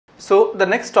So the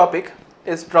next topic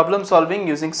is problem solving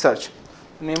using search.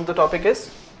 The name of the topic is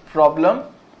problem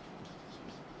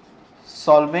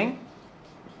solving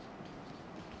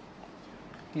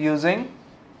using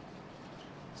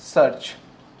search.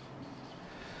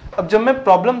 अब जब मैं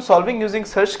problem solving using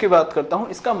search की बात करता हूँ,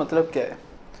 इसका मतलब क्या है?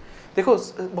 देखो,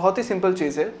 बहुत ही सिंपल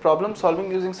चीज़ है. प्रॉब्लम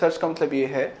सॉल्विंग यूजिंग सर्च का मतलब ये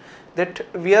है that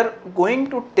we are going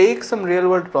to take some real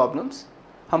world problems.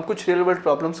 हम कुछ रियल वर्ल्ड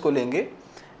प्रॉब्लम्स को लेंगे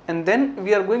and then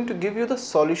we are going to give you the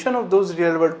solution of those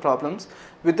real world problems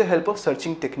with the help of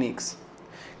searching techniques.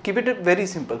 Keep it very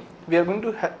simple. We are going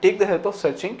to take the help of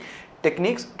searching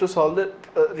techniques to solve the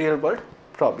real world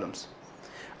problems.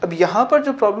 अब यहाँ पर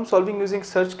जो problem solving using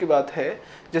search की बात है,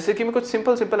 जैसे कि मैं कुछ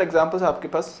सिंपल एग्जांपल्स आपके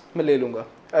पास मैं ले लूँगा.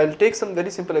 I will take some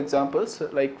very simple examples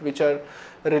like which are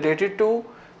related to,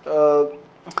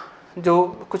 जो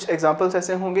कुछ एग्जांपल्स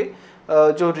ऐसे होंगे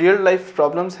जो रियल लाइफ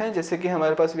प्रॉब्लम्स हैं. जैसे कि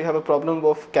हमारे पास we have a problem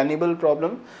of cannibal problem.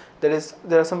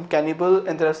 There are some cannibal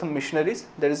and there are some missionaries.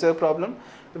 There is a problem.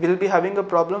 We will be having a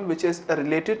problem which is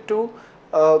related to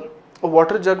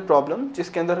water jug problem,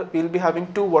 जिसके अंदर we will be having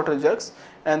 2 water jugs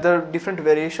and there are different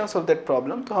variations of that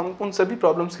problem. तो हम उन सभी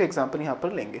problems के example यहाँ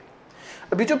पर लेंगे.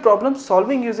 अभी जो प्रॉब्लम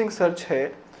सॉल्विंग यूजिंग सर्च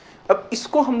है, अब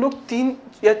इसको हम लोग 3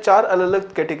 या 4 अलग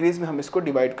अलग कैटेगरीज में हम इसको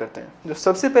डिवाइड करते हैं. जो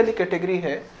सबसे पहली कैटेगरी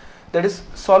है that is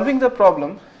solving the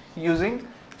problem using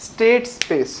state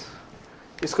space.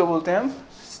 इसको बोलते हैं हम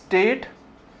स्टेट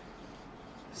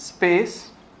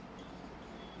स्पेस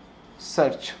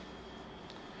सर्च.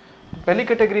 पहली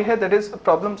कैटेगरी है that is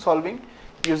problem solving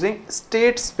using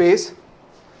state space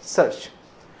search,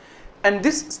 and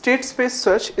this state space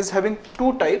search is having 2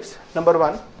 types. Number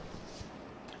 1,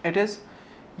 it is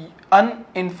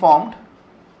uninformed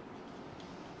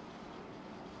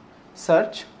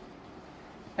search,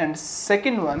 and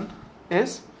second one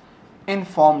is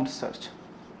informed search.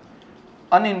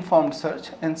 Uninformed search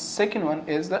and second one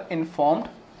is the informed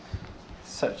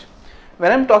search. When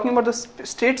I'm talking about the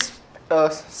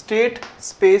state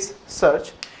space search,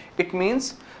 it means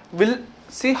we'll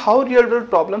see how real world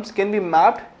problems can be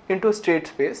mapped into a state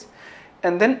space,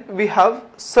 and then we have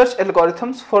search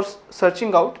algorithms for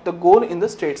searching out the goal in the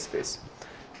state space.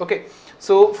 Okay,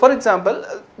 so for example,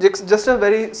 just a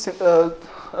very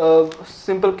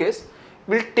simple case.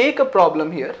 We'll take a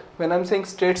problem here. When I'm saying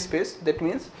state space, that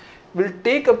means we'll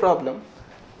take a problem.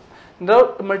 There are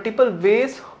multiple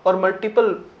ways or multiple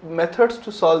methods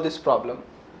to solve this problem,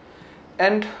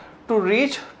 and to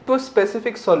reach to a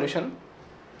specific solution,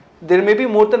 there may be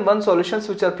more than one solutions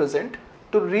which are present.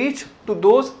 To reach to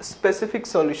those specific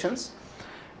solutions,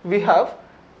 we have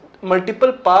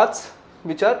multiple paths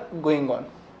which are going on.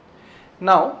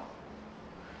 Now,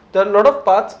 there are a lot of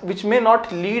paths which may not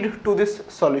lead to this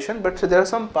solution, but there are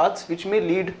some paths which may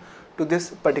lead to this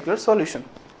particular solution.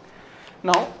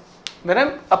 Now, when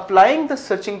I'm applying the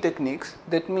searching techniques,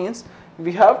 that means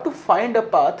we have to find a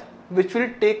path which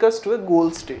will take us to a goal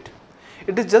state.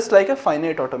 It is just like a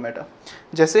finite automata.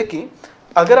 जैसे कि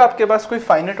अगर आपके पास कोई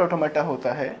finite automata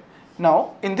होता है, now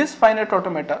in this finite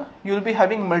automata you will be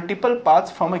having multiple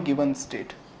paths from a given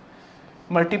state,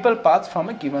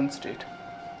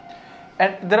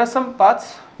 and there are some paths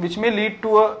which may lead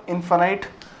to a infinite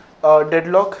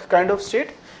deadlock kind of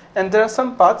state, and there are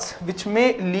some paths which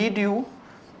may lead you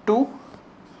to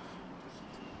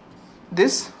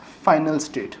this final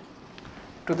state,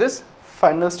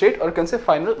 or can say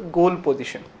final goal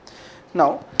position.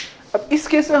 Now, अब इस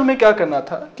case में हमें क्या करना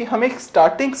था कि हमें एक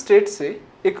स्टार्टिंग स्टेट से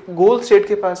एक गोल स्टेट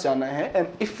के पास जाना है, and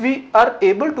if we are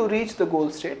able to reach the goal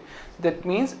state, that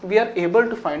means we are able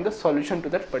to find the solution to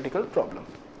that particular problem.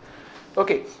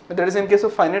 Okay, that is in case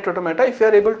of finite automata. If you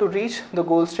are able to reach the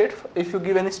goal state, if you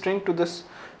give any string to this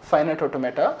finite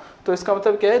automata, तो इसका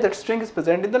मतलब क्या है? That string is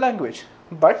present in the language.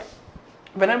 But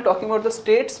when I'm talking about the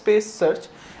state space search,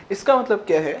 इसका मतलब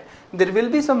क्या है? There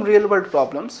will be some real world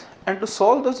problems, and to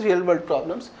solve those real world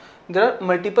problems, there are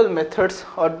multiple methods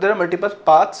or there are multiple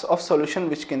paths of solution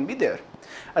which can be there.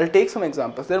 I'll take some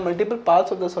examples. There are multiple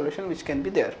paths of the solution which can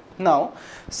be there. Now,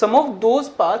 some of those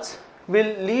paths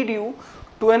will lead you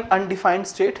to an undefined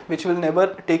state which will never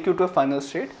take you to a final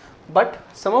state, but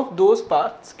some of those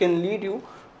paths can lead you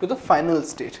to the final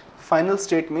state. Final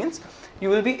state means you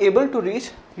will be able to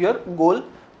reach your goal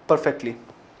perfectly.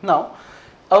 Now,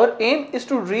 our aim is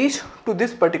to reach to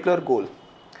this particular goal.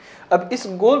 अब इस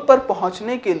गोल पर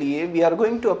पहुंचने के लिए we are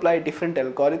going to apply different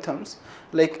algorithms,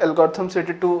 like algorithms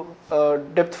related to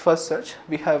depth first search,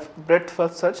 we have breadth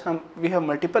first search, we have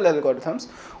multiple algorithms.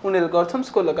 उन algorithms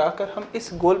को लगाकर हम इस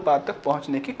गोल पाथ तक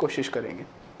पहुंचने की कोशिश करेंगे.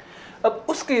 अब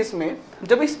उस केस में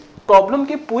जब इस प्रॉब्लम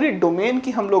की पूरी डोमेन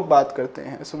की हम लोग बात करते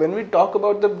हैं, so when we talk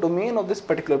about the domain of this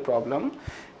particular problem,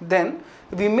 then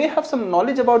we may have some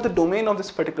knowledge about the domain of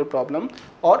this particular problem,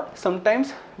 or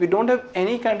sometimes we don't have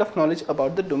any kind of knowledge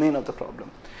about the domain of the problem.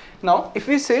 Now if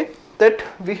we say that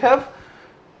we have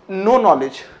no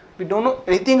knowledge, we don't know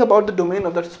anything about the domain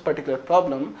of this particular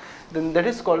problem, then that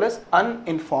is called as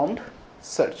uninformed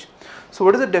search. So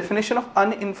what is the definition of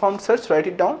uninformed search? Write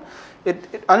it down.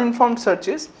 Uninformed search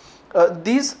is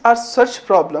these are such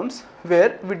problems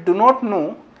where we do not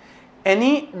know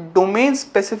any domain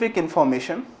specific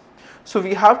information, so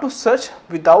we have to search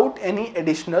without any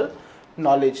additional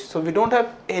knowledge. So we don't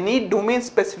have any domain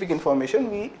specific information,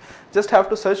 we just have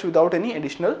to search without any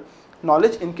additional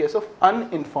knowledge in case of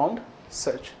uninformed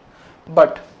search.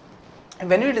 But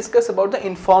when we discuss about the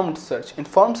informed search का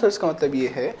मतलब ये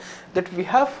है that we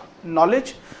have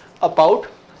knowledge about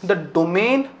the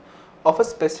domain of a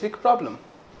specific problem.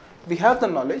 We have the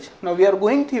knowledge, now we are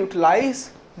going to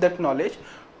utilize that knowledge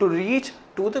to reach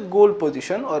to the goal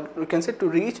position, or we can say to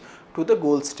reach to the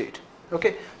goal state.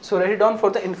 Okay, so write it down for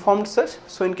the informed search.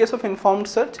 So in case of informed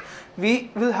search,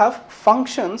 we will have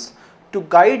functions to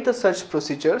guide the search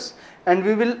procedures, and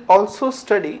we will also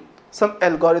study some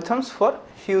algorithms for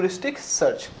heuristic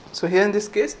search. So here in this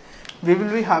case, we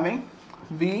will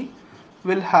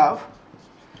have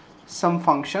some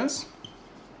functions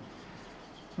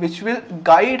which will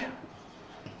guide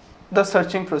the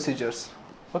searching procedures.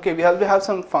 Okay, we have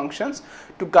some functions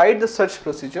to guide the search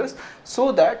procedures,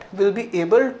 so that we'll be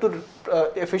able to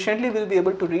efficiently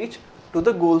reach to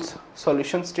the goals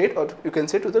solution state, or you can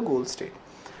say to the goal state.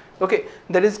 Okay,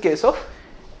 that is case of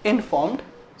informed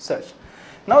search.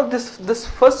 Now this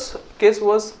first case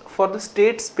was for the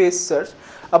state space search.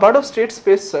 A part of state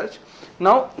space search.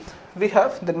 Now we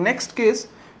have the next case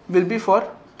will be for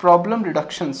problem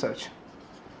reduction search.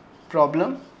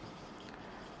 Problem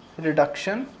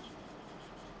reduction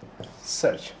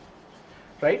search,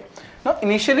 right? Now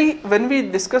initially when we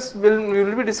discuss, we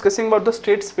will be discussing about the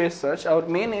state space search. Our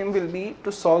main aim will be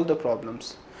to solve the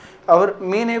problems. Our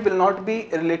main aim will not be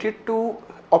related to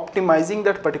optimizing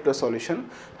that particular solution.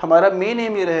 हमारा main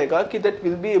aim ये रहेगा कि that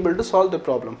we'll be able to solve the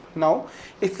problem. Now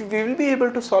if we will be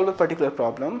able to solve a particular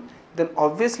problem, then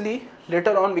obviously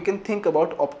later on we can think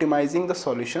about optimizing the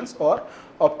solutions or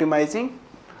optimizing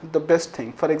the best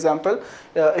thing. For example,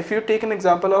 if you take an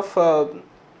example of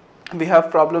we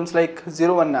have problems like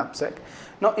 0-1 knapsack.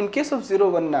 Now in case of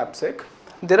 0-1 knapsack,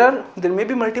 there may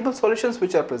be multiple solutions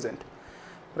which are present,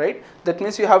 right? That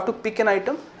means you have to pick an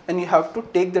item and you have to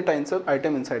take the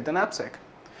item inside the knapsack.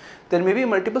 There may be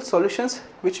multiple solutions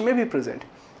which may be present,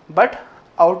 but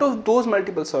out of those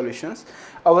multiple solutions,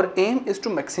 our aim is to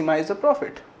maximize the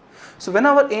profit. So when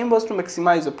our aim was to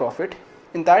maximize the profit,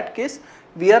 in that case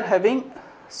we are having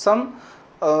some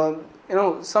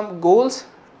some goals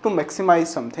to maximize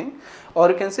something, or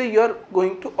you can say you are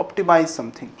going to optimize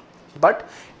something. But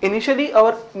initially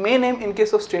our main aim in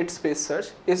case of state space search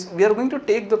is we are going to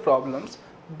take the problems,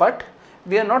 but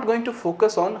we are not going to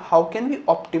focus on how can we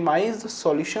optimize the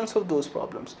solutions of those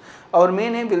problems. Our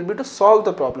main aim will be to solve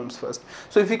the problems first.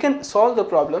 So if we can solve the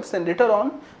problems, then later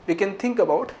on we can think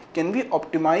about can we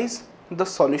optimize the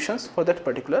solutions for that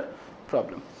particular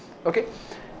problem. Okay,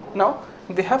 now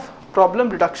we have problem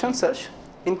reduction search.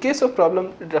 In case of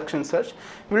problem reduction search,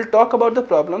 we will talk about the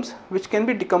problems which can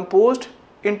be decomposed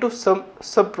into some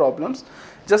sub problems,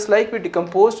 just like we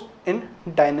decomposed in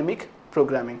dynamic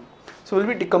programming. So we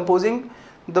will be decomposing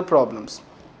the problems,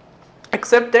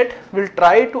 except that we will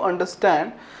try to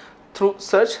understand through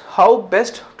search how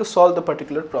best to solve the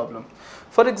particular problem.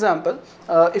 For example,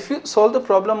 if you solve the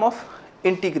problem of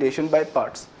integration by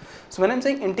parts. So when I am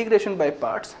saying integration by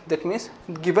parts, that means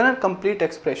given a complete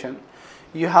expression,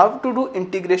 you have to do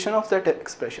integration of that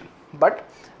expression. But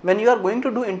when you are going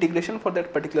to do integration for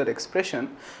that particular expression,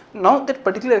 now that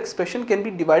particular expression can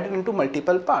be divided into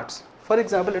multiple parts. For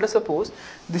example, let us suppose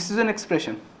this is an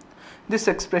expression. This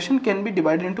expression can be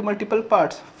divided into multiple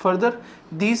parts. Further,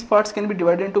 these parts can be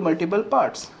divided into multiple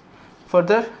parts.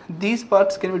 Further, these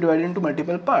parts can be divided into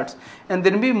multiple parts. And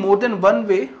there may be more than one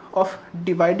way of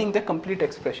dividing the complete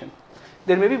expression.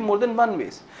 There may be more than one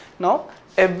ways. Now,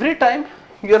 every time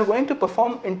you are going to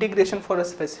perform integration for a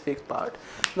specific part,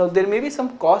 now there may be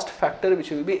some cost factor which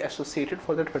will be associated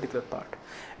for that particular part,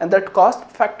 and that cost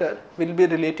factor will be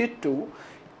related to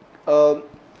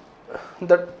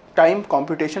the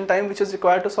computation time which is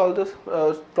required to solve this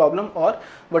problem, or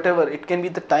whatever it can be,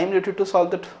 the time related to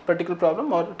solve that particular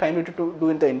problem or time related to do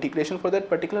in the integration for that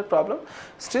particular problem.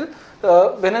 Still,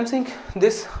 when I am saying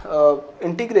this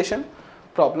integration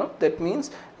problem, that means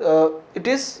it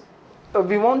is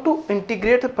we want to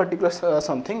integrate a particular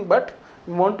something, but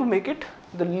we want to make it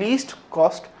the least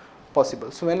cost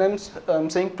possible. So when I'm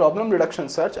saying problem reduction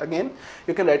search, again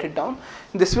you can write it down.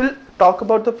 This will talk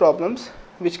about the problems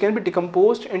which can be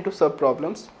decomposed into sub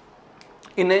problems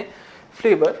in a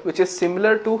flavor which is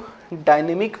similar to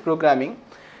dynamic programming,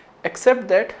 except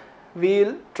that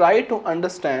we'll try to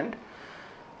understand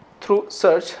through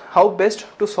search how best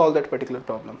to solve that particular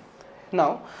problem.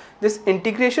 Now this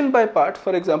integration by part,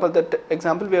 for example, that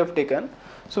example we have taken,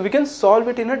 so we can solve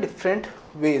it in a different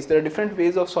ways. There are different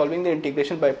ways of solving the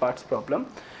integration by parts problem.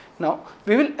 Now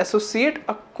we will associate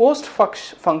a cost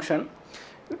function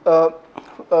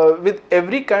with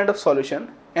every kind of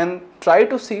solution and try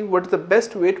to see what is the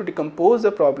best way to decompose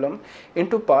the problem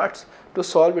into parts to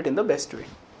solve it in the best way.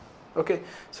 Okay,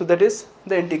 so that is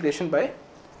the integration by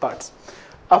parts.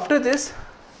 After this,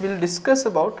 we will discuss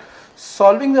about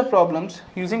solving the problems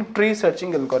using tree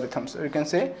searching algorithms. So you can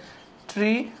say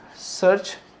tree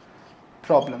search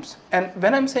problems. And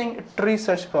when I'm saying tree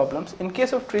search problems, in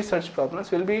case of tree search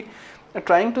problems, we'll be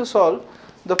trying to solve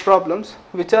the problems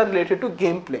which are related to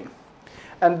game playing.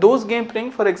 And those game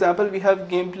playing, for example, we have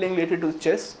game playing related to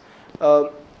chess.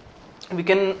 We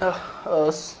can,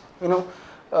 we'll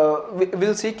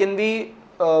see, can we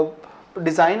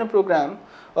design a program,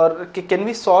 or can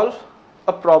we solve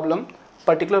a problem,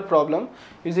 particular problem,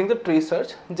 using the tree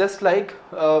search. Just like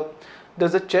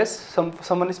there's a chess,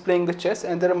 someone is playing the chess,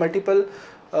 and there are multiple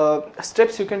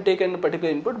steps you can take in a particular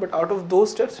input, but out of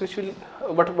those steps, which will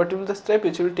what will be the step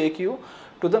which will take you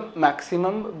to the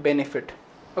maximum benefit.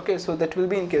 Okay, so that will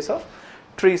be in case of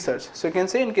tree search. So you can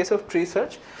say in case of tree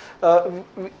search,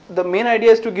 the main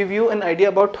idea is to give you an idea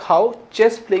about how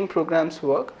chess playing programs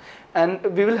work, and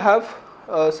we will have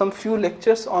some few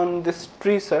lectures on this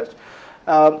tree search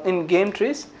in game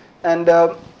trees, and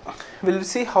we'll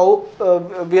see how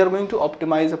we are going to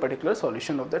optimize a particular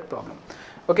solution of that problem.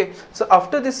 Okay, so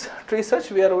after this tree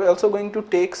search, we are also going to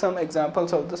take some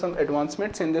examples of some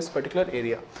advancements in this particular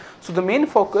area. So the main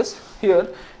focus here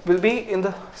will be in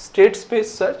the state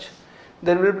space search.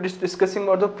 Then we'll be discussing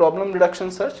about the problem reduction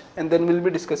search, and then we'll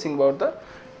be discussing about the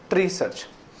tree search.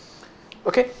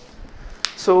 Okay,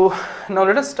 so now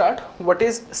let us start. What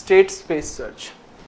is state space search?